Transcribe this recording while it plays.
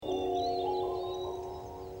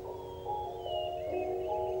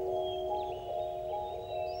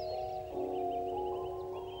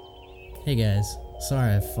Hey guys,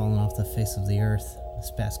 sorry I've fallen off the face of the earth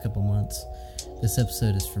this past couple months. This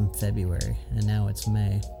episode is from February, and now it's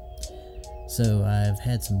May. So I've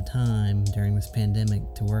had some time during this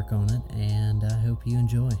pandemic to work on it, and I hope you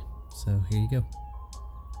enjoy. So here you go.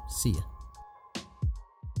 See ya.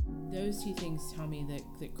 Those two things tell me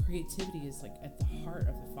that creativity is like at the heart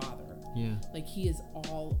of the Father. Yeah. Like he is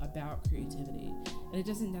all about creativity. And it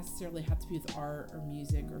doesn't necessarily have to be with art or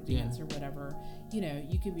music or dance or whatever. You know,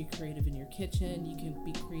 you can be creative in your kitchen. You can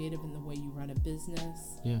be creative in the way you run a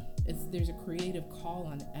business. Yeah. There's a creative call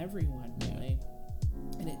on everyone, really.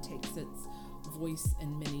 Yeah. And it takes its voice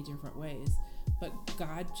in many different ways. But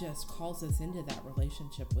God just calls us into that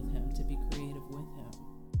relationship with him to be creative with him.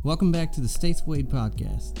 Welcome back to the States Wade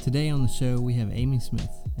podcast. Today on the show we have Amy Smith.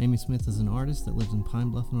 Amy Smith is an artist that lives in Pine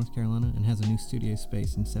Bluff, North Carolina, and has a new studio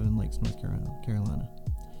space in Seven Lakes, North Carolina.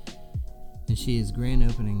 And she is grand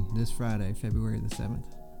opening this Friday, February the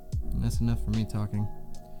 7th. And that's enough for me talking.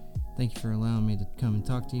 Thank you for allowing me to come and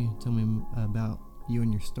talk to you. Tell me about you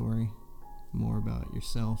and your story, more about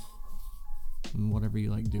yourself, and whatever you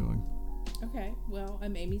like doing. Okay, well,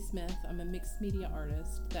 I'm Amy Smith. I'm a mixed media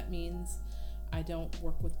artist. That means I don't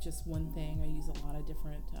work with just one thing. I use a lot of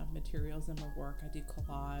different materials in my work. I do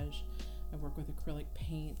collage. I work with acrylic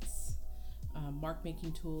paints, mark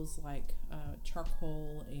making tools like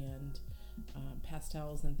charcoal and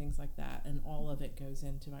pastels and things like that. And all of it goes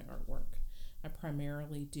into my artwork. I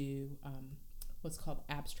primarily do what's called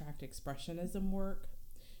abstract expressionism work,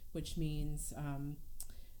 which means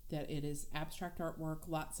that it is abstract artwork,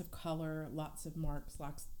 lots of color, lots of marks,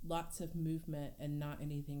 lots of movement, and not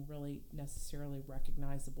anything really necessarily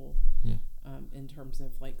recognizable in terms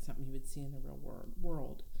of like something you would see in the real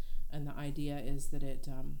world. And the idea is that it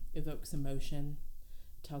evokes emotion,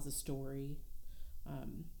 tells a story.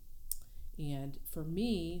 And for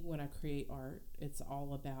me, when I create art, it's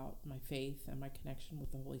all about my faith and my connection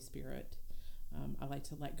with the Holy Spirit. I like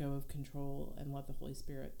to let go of control and let the Holy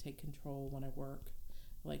Spirit take control when I work.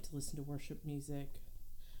 I like to listen to worship music.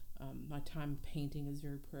 My time painting is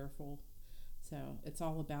very prayerful. So it's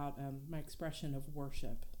all about my expression of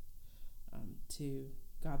worship to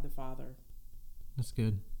God the Father. That's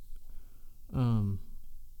good.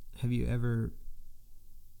 Have you ever...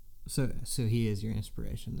 So he is your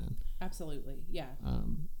inspiration then? Absolutely, yeah.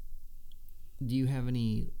 Do you have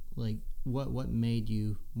any, like, what made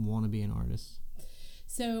you want to be an artist?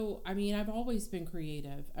 So, I mean, I've always been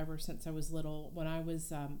creative ever since I was little. When I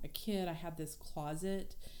was a kid, I had this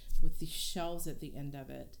closet with these shelves at the end of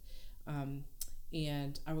it.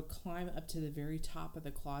 And I would climb up to the very top of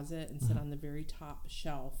the closet and sit on the very top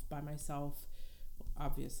shelf by myself,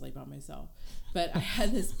 obviously by myself. But I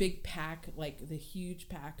had this big pack, like the huge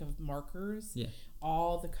pack of markers,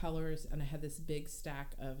 all the colors, and I had this big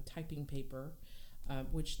stack of typing paper.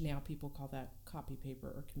 Which now people call that copy paper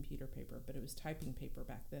or computer paper, but it was typing paper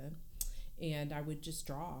back then. And I would just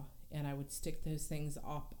draw, and I would stick those things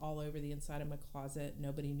up all over the inside of my closet.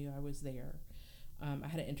 Nobody knew I was there. I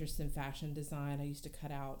had an interest in fashion design. I used to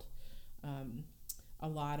cut out a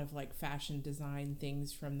lot of like fashion design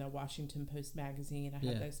things from the Washington Post magazine. I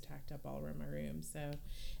had those tacked up all around my room. So,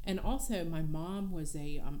 and also my mom was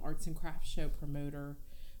a arts and crafts show promoter.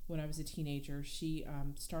 When I was a teenager, she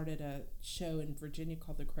started a show in Virginia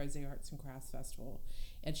called the Crozet Arts and Crafts Festival.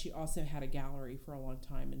 And she also had a gallery for a long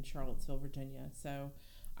time in Charlottesville, Virginia. So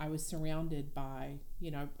I was surrounded by,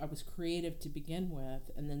 I was creative to begin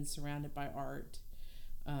with and then surrounded by art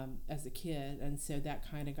as a kid. And so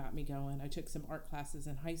that kind of got me going. I took some art classes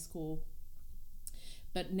in high school.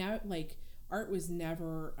 But now, like, art was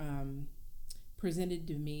never presented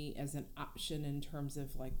to me as an option in terms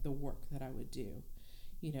of, like, the work that I would do.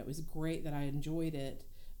 It was great that I enjoyed it,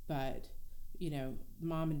 but,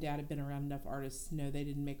 mom and dad had been around enough artists to know they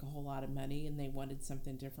didn't make a whole lot of money and they wanted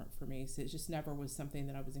something different for me. So it just never was something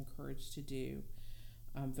that I was encouraged to do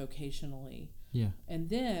vocationally. Yeah.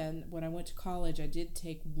 And then when I went to college, I did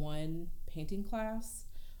take one painting class,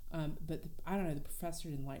 but I don't know, the professor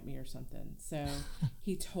didn't like me or something. So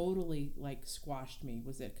he totally, like, squashed me,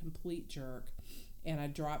 was a complete jerk. And I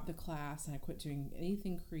dropped the class and I quit doing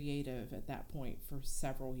anything creative at that point for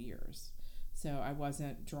several years. So I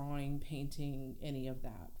wasn't drawing, painting, any of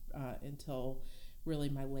that until really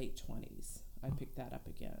my late 20s. I picked that up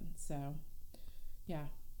again. So, yeah,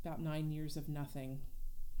 about 9 years of nothing.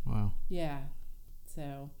 Wow. Yeah.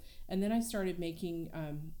 So, and then I started making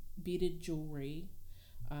beaded jewelry.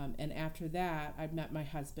 And after that, I met my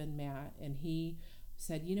husband, Matt, and he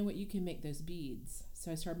said, you know what, you can make those beads.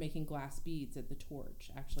 So I started making glass beads at the torch,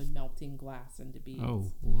 actually melting glass into beads.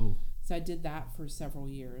 Oh, whoa. So I did that for several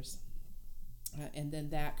years. And then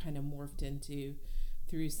that kind of morphed into,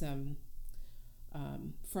 through some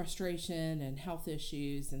frustration and health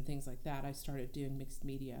issues and things like that, I started doing mixed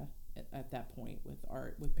media at that point with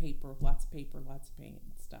art, with paper, lots of paint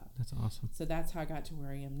and stuff. That's awesome. So that's how I got to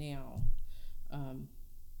where I am now.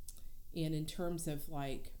 And in terms of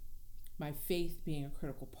like my faith being a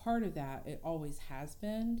critical part of that, it always has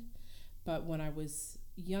been. But when I was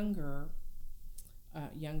younger,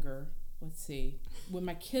 let's see, when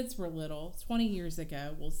my kids were little, 20 years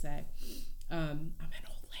ago, we'll say, I'm an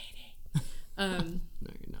old lady.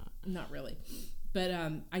 No, you're not. Not really. But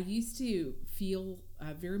I used to feel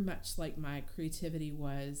very much like my creativity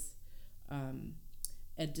was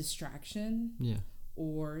a distraction. Yeah.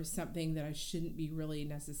 Or something that I shouldn't be really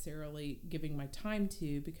necessarily giving my time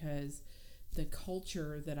to, because the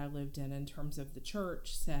culture that I lived in terms of the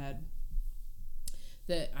church said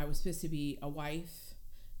that I was supposed to be a wife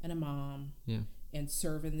and a mom, and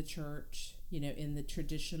serve in the church, in the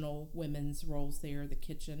traditional women's roles there, the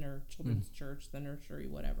kitchen or children's church, the nursery,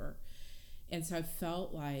 whatever. And so I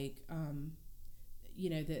felt like,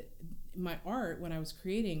 that my art, when I was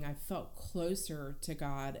creating, I felt closer to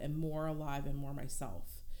God and more alive and more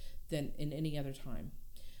myself than in any other time.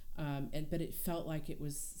 But it felt like it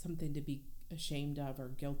was something to be ashamed of or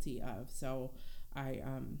guilty of. So I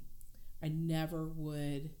never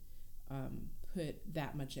would put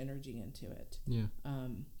that much energy into it. Yeah.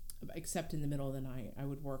 Except in the middle of the night. I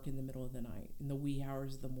would work in the middle of the night, in the wee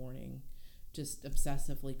hours of the morning, just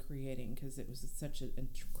obsessively creating, because it was such an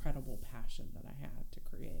incredible passion that I had to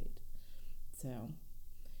create. So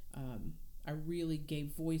I really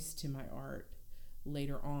gave voice to my art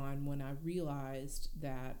later on when I realized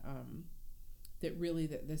that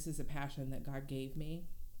that this is a passion that God gave me.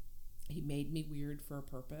 He made me weird for a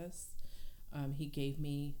purpose. He gave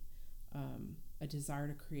me a desire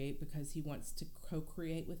to create because he wants to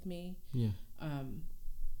co-create with me. Yeah.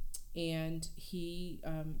 And he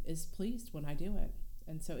is pleased when I do it.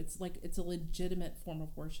 And so it's a legitimate form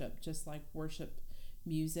of worship, just like worship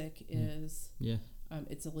music is. Yeah.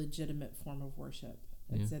 It's a legitimate form of worship.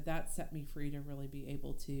 And so that set me free to really be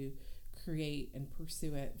able to create and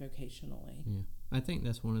pursue it vocationally. Yeah. I think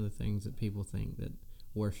that's one of the things that people think, that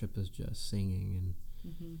worship is just singing,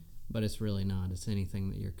 but it's really not. It's anything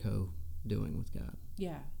that you're doing with God.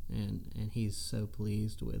 Yeah. And he's so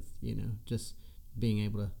pleased with, just being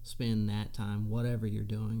able to spend that time, whatever you're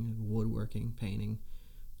doing, woodworking, painting,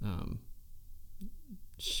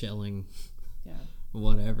 shelling,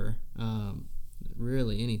 whatever,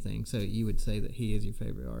 really anything. So you would say that he is your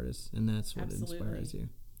favorite artist, and that's what inspires you.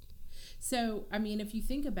 So, I mean, if you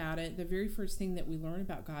think about it, the very first thing that we learn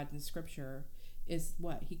about God in Scripture is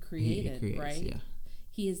what? He created, creates, right? Yeah.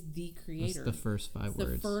 He is the creator. That's the first five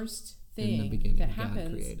words. The first thing in the beginning, that God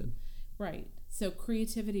happens. Created. Right. So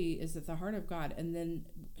creativity is at the heart of God. And then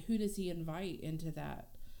who does he invite into that,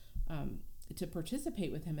 to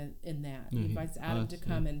participate with him in that? He invites Adam to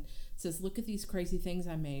come and says, look at these crazy things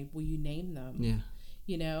I made. Will you name them?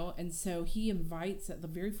 Yeah. And so he invites, the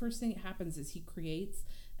very first thing that happens is he creates,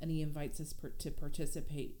 and he invites us to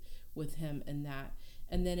participate with him in that.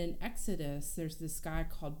 And then in Exodus, there's this guy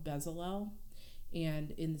called Bezalel.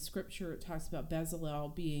 And in the scripture, it talks about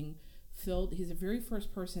Bezalel being filled. He's the very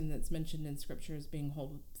first person that's mentioned in scripture as being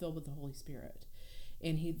filled with the Holy Spirit.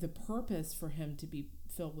 And the purpose for him to be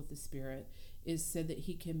filled with the Spirit is so that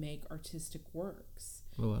he can make artistic works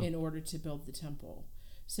in order to build the temple.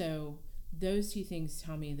 So those two things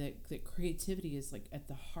tell me that creativity is like at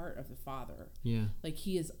the heart of the Father. Yeah. Like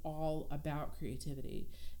he is all about creativity.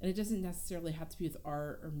 And it doesn't necessarily have to be with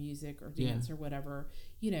art or music or dance or whatever.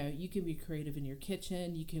 You can be creative in your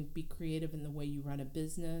kitchen. You can be creative in the way you run a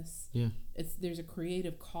business. Yeah. There's a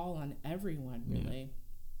creative call on everyone, really.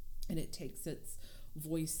 And it takes its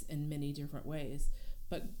voice in many different ways.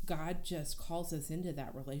 But God just calls us into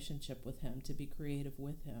that relationship with him, to be creative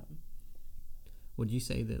with him. Would you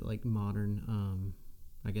say that like modern,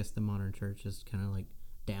 I guess the modern church has kind of like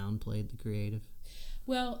downplayed the creative?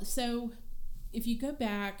 Well, so if you go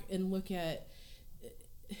back and look at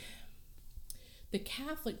the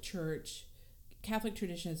Catholic Church, Catholic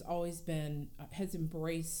tradition has always has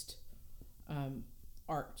embraced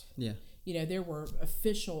art. Yeah. There were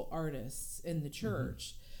official artists in the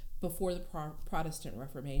church before the Protestant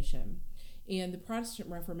Reformation. And the Protestant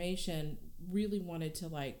Reformation really wanted to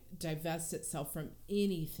like divest itself from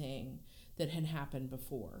anything that had happened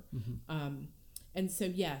before. And so,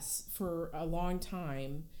 yes, for a long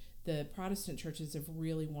time, the Protestant churches have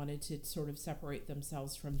really wanted to sort of separate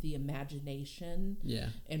themselves from the imagination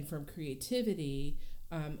and from creativity.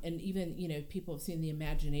 And even, people have seen the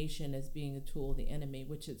imagination as being a tool of the enemy,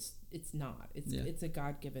 which it's not. It's a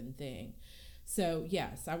God-given thing. So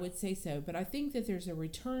yes, I would say so. But I think that there's a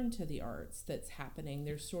return to the arts that's happening.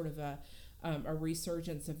 There's sort of a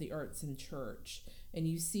resurgence of the arts in church, and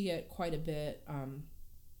you see it quite a bit,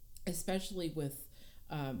 especially with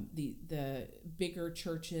the bigger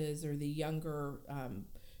churches or the younger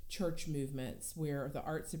church movements where the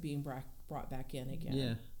arts are being brought back in again.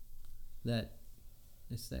 Yeah, that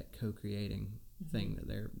it's that co-creating thing that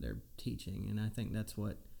they're teaching, and I think that's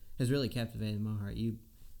what has really captivated my heart. You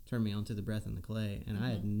turned me on to The Breath in the Clay, and I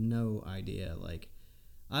had no idea. Like,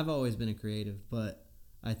 I've always been a creative, but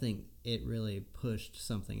I think it really pushed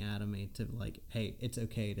something out of me to like, hey, it's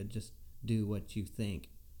okay to just do what you think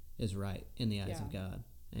is right in the eyes of God.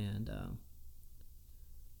 And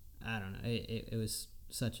I don't know, it was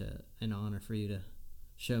such an honor for you to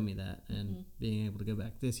show me that, and being able to go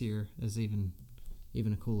back this year is even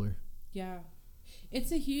a cooler. Yeah,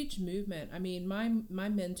 it's a huge movement. I mean, my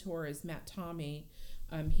mentor is Matt Tommy.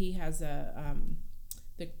 He has the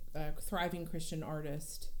Thriving Christian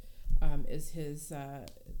Artist is his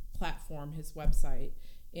platform, his website,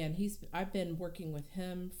 and I've been working with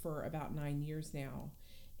him for about 9 years now,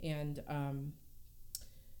 and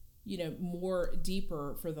more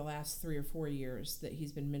deeper for the last 3 or 4 years that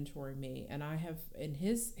he's been mentoring me. And I have,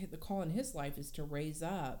 the call in his life is to raise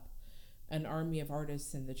up an army of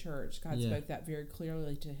artists in the church. God spoke that very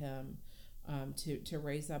clearly to him, to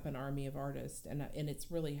raise up an army of artists, and it's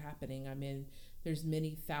really happening. I mean, there's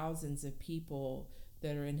many thousands of people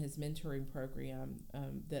that are in his mentoring program,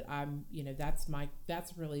 that I'm,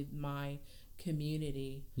 that's really my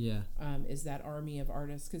community. Is that army of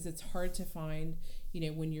artists, because it's hard to find,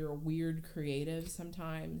 when you're a weird creative,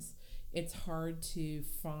 sometimes it's hard to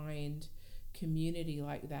find community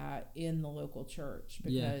like that in the local church,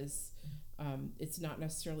 because it's not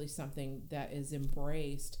necessarily something that is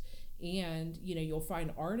embraced. And you'll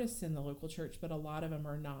find artists in the local church, but a lot of them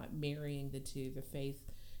are not marrying the two, the faith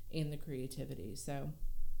and the creativity. So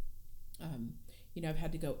I've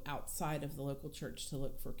had to go outside of the local church to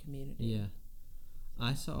look for community.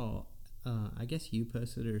 I saw, I guess you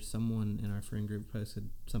posted, or someone in our friend group posted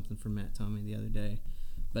something from Matt Tommy the other day,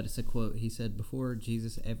 but it's a quote. He said, before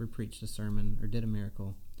Jesus ever preached a sermon or did a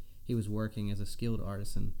miracle, he was working as a skilled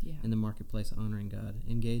artisan in the marketplace, honoring God,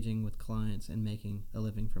 engaging with clients, and making a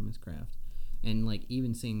living from his craft. And like,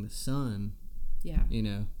 even seeing the son,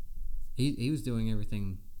 he was doing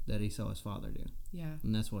everything that he saw his father do.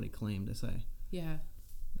 And that's what he claimed to say.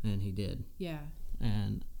 And he did.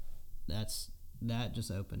 And that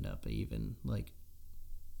just opened up even like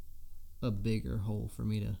a bigger hole for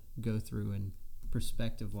me to go through, and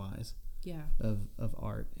perspective wise of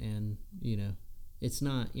art. And it's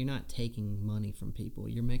not, you're not taking money from people,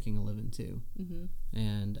 you're making a living too.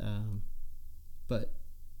 And but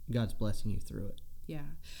God's blessing you through it.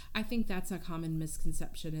 I think that's a common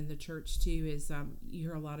misconception in the church too, is you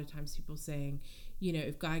hear a lot of times people saying,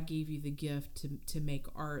 if God gave you the gift to make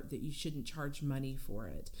art, that you shouldn't charge money for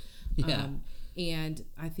it. And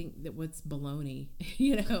I think that what's baloney,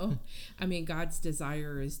 I mean, God's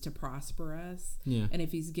desire is to prosper us. And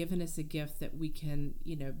if he's given us a gift that we can,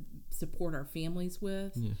 support our families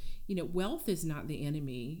with, wealth is not the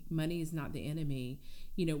enemy. Money is not the enemy.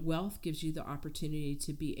 Wealth gives you the opportunity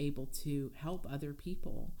to be able to help other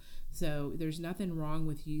people. So there's nothing wrong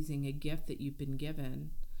with using a gift that you've been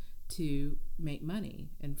given to make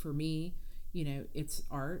money. And for me, it's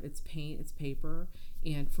art, it's paint, it's paper.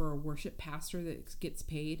 And for a worship pastor that gets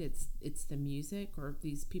paid, it's the music, or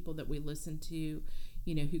these people that we listen to,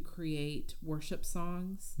 who create worship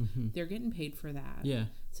songs. They're getting paid for that.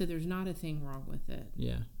 So there's not a thing wrong with it.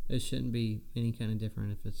 It shouldn't be any kind of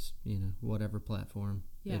different if it's, whatever platform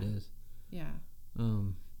it is.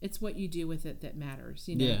 It's what you do with it that matters.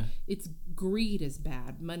 It's greed is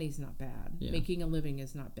bad. Money's not bad. Making a living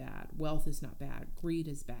is not bad. Wealth is not bad. Greed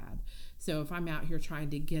is bad. So if I'm out here trying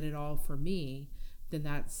to get it all for me, then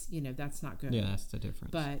that's not good. That's the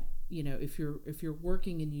difference. But if you're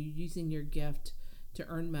working and you're using your gift to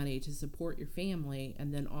earn money to support your family,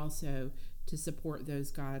 and then also to support those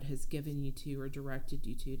God has given you to or directed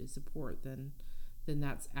you to support, then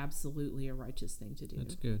that's absolutely a righteous thing to do.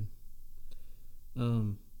 That's good.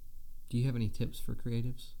 Do you have any tips for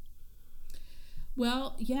creatives?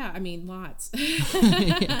 Well, I mean, lots. That's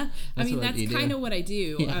kind of what I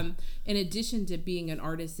do. In addition to being an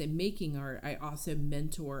artist and making art, I also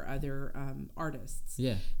mentor other artists.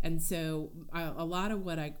 And so a lot of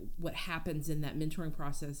what happens in that mentoring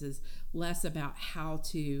process is less about how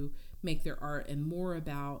to make their art and more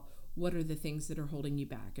about what are the things that are holding you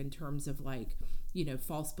back in terms of like,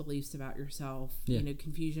 false beliefs about yourself,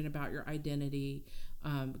 confusion about your identity,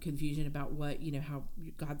 confusion about what, how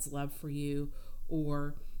God's love for you,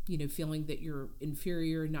 or, feeling that you're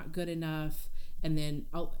inferior, not good enough. And then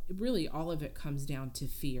really all of it comes down to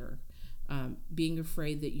fear. Being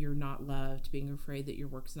afraid that you're not loved, being afraid that your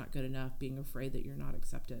work's not good enough, being afraid that you're not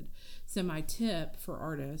accepted. So my tip for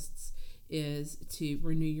artists is to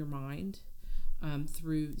renew your mind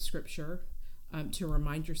through scripture, to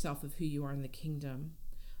remind yourself of who you are in the kingdom,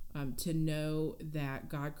 to know that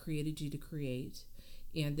God created you to create,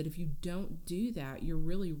 and that if you don't do that, you're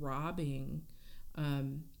really robbing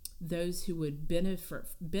those who would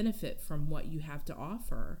benefit from what you have to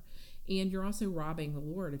offer. And you're also robbing the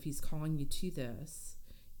Lord if he's calling you to this.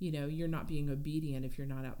 You're not being obedient if you're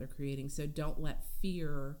not out there creating. So don't let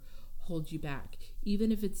fear hold you back.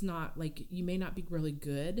 Even if it's not, like, you may not be really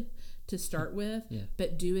good to start with,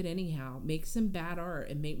 but do it anyhow. Make some bad art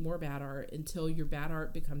and make more bad art until your bad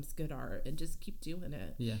art becomes good art, and just keep doing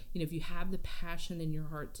it. Yeah. If you have the passion in your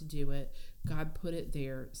heart to do it, God put it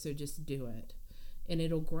there, so just do it. And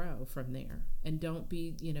it'll grow from there. And don't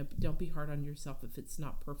be hard on yourself if it's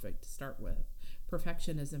not perfect to start with.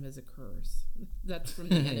 Perfectionism is a curse. That's from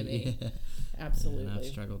the enemy. Yeah. Absolutely. And I've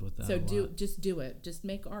struggled with that. So just do it. Just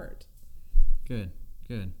make art. Good.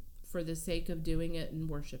 For the sake of doing it and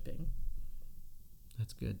worshiping.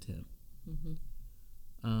 That's a good tip.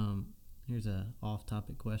 Mm-hmm. Here's a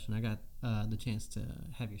off-topic question. I got the chance to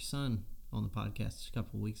have your son on the podcast a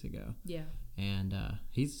couple of weeks ago. Yeah. And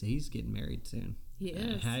he's getting married soon. He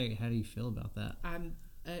is. How do you feel about that? I'm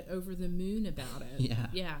over the moon about it.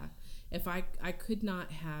 Yeah. If I could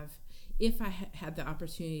not have, if I had the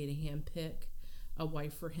opportunity to handpick a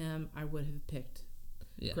wife for him, I would have picked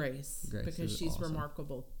Grace, because she's awesome.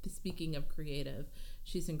 Remarkable. Speaking of creative,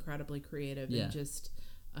 she's incredibly creative and just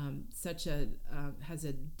such a has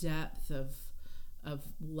a depth of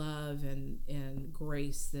love and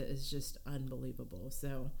grace that is just unbelievable.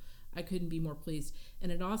 So I couldn't be more pleased.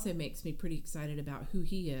 And it also makes me pretty excited about who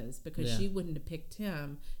he is, because she wouldn't have picked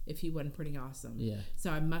him if he wasn't pretty awesome. Yeah.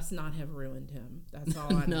 So I must not have ruined him. That's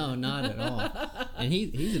all I know. No, not at all. And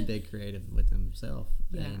he's a big creative with himself.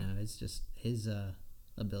 Yeah. It's just his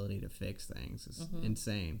ability to fix things is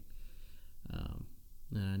insane. And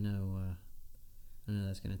I know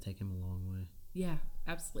that's going to take him a long way. Yeah,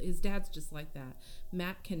 absolutely. His dad's just like that.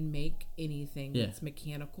 Matt can make anything that's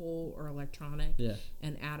mechanical or electronic,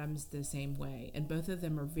 and Adam's the same way. And both of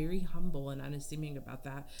them are very humble and unassuming about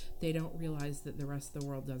that. They don't realize that the rest of the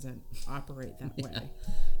world doesn't operate that way.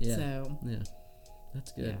 So,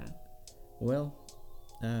 that's good. Yeah. Well,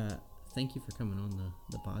 thank you for coming on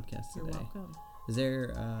the podcast today. You're welcome. Is there,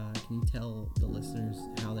 can you tell the listeners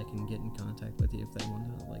how they can get in contact with you if they want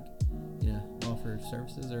to, offer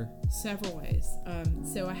services or? Several ways.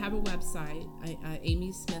 So I have a website,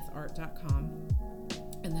 amysmithart.com,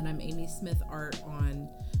 and then I'm Amy Smith Art on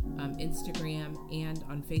Instagram and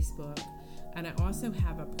on Facebook. And I also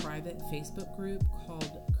have a private Facebook group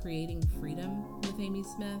called Creating Freedom with Amy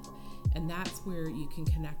Smith, and that's where you can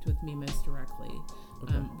connect with me most directly.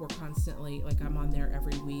 Okay. We're constantly, I'm on there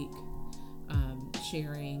every week.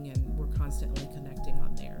 Sharing, and we're constantly connecting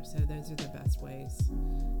on there. So those are the best ways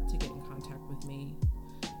to get in contact with me.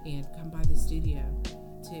 And come by the studio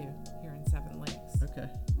too, here in Seven Lakes. Okay.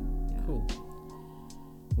 Yeah. Cool.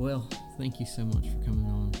 Well, thank you so much for coming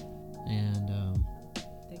on. And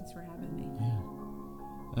thanks for having me.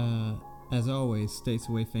 Yeah. As always, States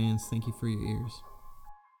Away fans, thank you for your ears.